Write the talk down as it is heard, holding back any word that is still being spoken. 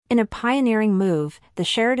In a pioneering move, the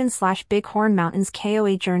Sheridan/Bighorn Mountains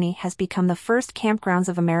KOA journey has become the first Kampgrounds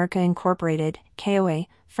of America Incorporated (KOA)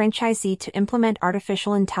 franchisee to implement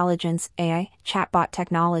artificial intelligence (AI) chatbot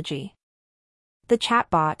technology. The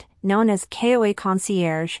chatbot, known as KOA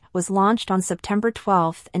Concierge, was launched on September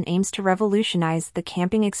 12 and aims to revolutionize the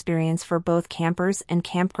camping experience for both campers and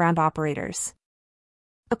campground operators.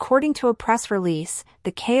 According to a press release,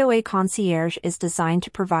 the KOA Concierge is designed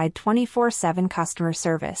to provide 24/7 customer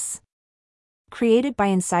service. Created by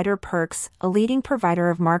Insider Perks, a leading provider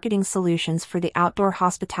of marketing solutions for the outdoor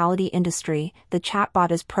hospitality industry, the chatbot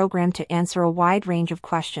is programmed to answer a wide range of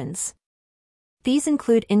questions. These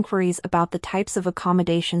include inquiries about the types of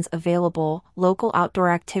accommodations available, local outdoor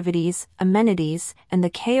activities, amenities, and the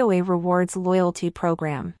KOA Rewards loyalty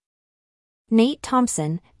program. Nate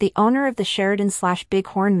Thompson, the owner of the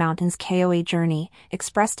Sheridan/Bighorn Mountains KOA journey,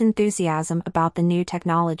 expressed enthusiasm about the new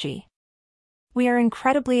technology. "We are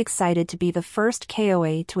incredibly excited to be the first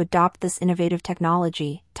KOA to adopt this innovative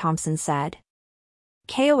technology," Thompson said.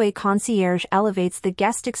 KOA Concierge elevates the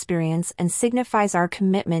guest experience and signifies our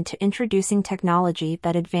commitment to introducing technology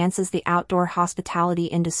that advances the outdoor hospitality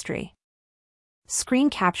industry. Screen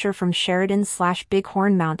capture from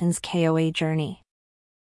Sheridan/Bighorn Mountains KOA journey.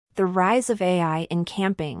 The rise of AI in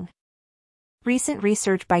camping. Recent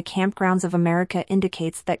research by Kampgrounds of America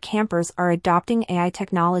indicates that campers are adopting AI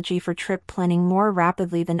technology for trip planning more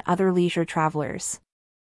rapidly than other leisure travelers.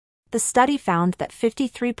 The study found that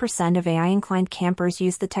 53% of AI-inclined campers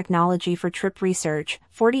use the technology for trip research,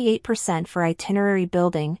 48% for itinerary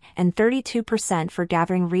building, and 32% for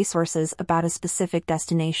gathering resources about a specific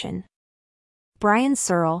destination. Brian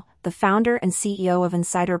Searle, the founder and CEO of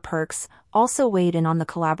Insider Perks, also weighed in on the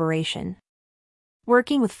collaboration.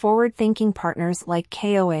 "Working with forward-thinking partners like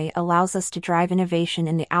KOA allows us to drive innovation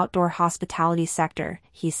in the outdoor hospitality sector,"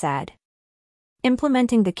 he said.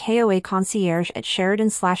 Implementing the KOA Concierge at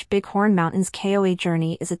Sheridan/Bighorn Mountains KOA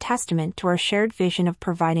journey is a testament to our shared vision of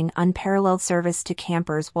providing unparalleled service to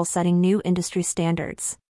campers while setting new industry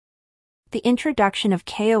standards. The introduction of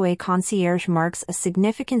KOA Concierge marks a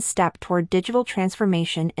significant step toward digital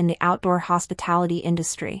transformation in the outdoor hospitality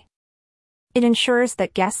industry. It ensures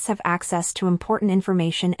that guests have access to important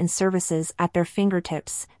information and services at their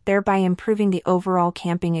fingertips, thereby improving the overall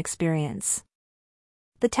camping experience.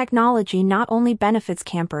 The technology not only benefits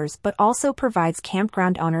campers but also provides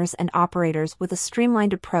campground owners and operators with a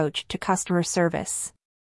streamlined approach to customer service.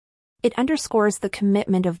 It underscores the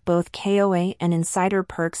commitment of both KOA and Insider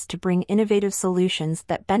Perks to bring innovative solutions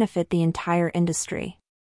that benefit the entire industry.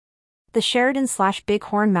 The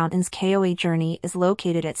Sheridan/Bighorn Mountains KOA journey is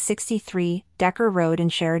located at 63 Decker Road in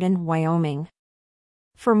Sheridan, Wyoming.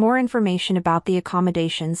 For more information about the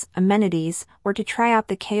accommodations, amenities, or to try out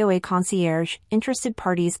the KOA Concierge, interested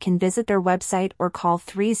parties can visit their website or call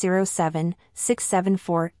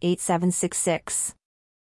 307-674-8766.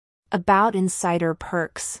 About Insider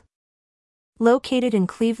Perks. Located in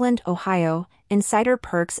Cleveland, Ohio, Insider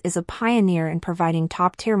Perks is a pioneer in providing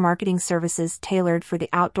top-tier marketing services tailored for the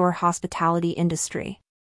outdoor hospitality industry.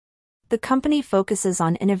 The company focuses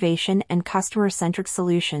on innovation and customer-centric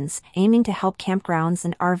solutions, aiming to help campgrounds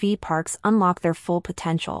and RV parks unlock their full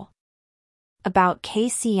potential. About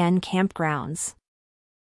KCN Campgrounds.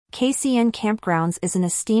 KCN Campgrounds is an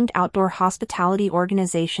esteemed outdoor hospitality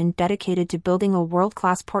organization dedicated to building a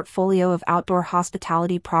world-class portfolio of outdoor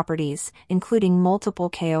hospitality properties, including multiple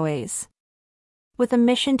KOAs. With a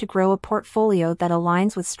mission to grow a portfolio that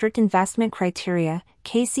aligns with strict investment criteria,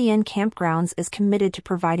 KCN Campgrounds is committed to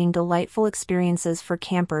providing delightful experiences for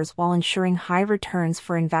campers while ensuring high returns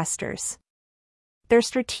for investors. Their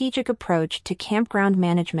strategic approach to campground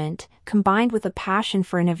management, combined with a passion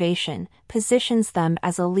for innovation, positions them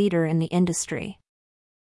as a leader in the industry.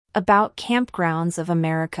 About Kampgrounds of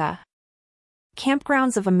America.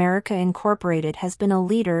 Kampgrounds of America Incorporated has been a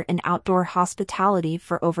leader in outdoor hospitality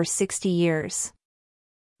for over 60 years.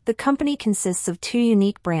 The company consists of two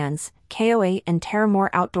unique brands, KOA and Terramore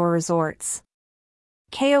Outdoor Resorts.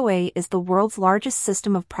 KOA is the world's largest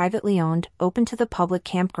system of privately owned, open-to-the-public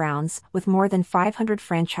campgrounds, with more than 500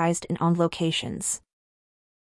 franchised and owned locations.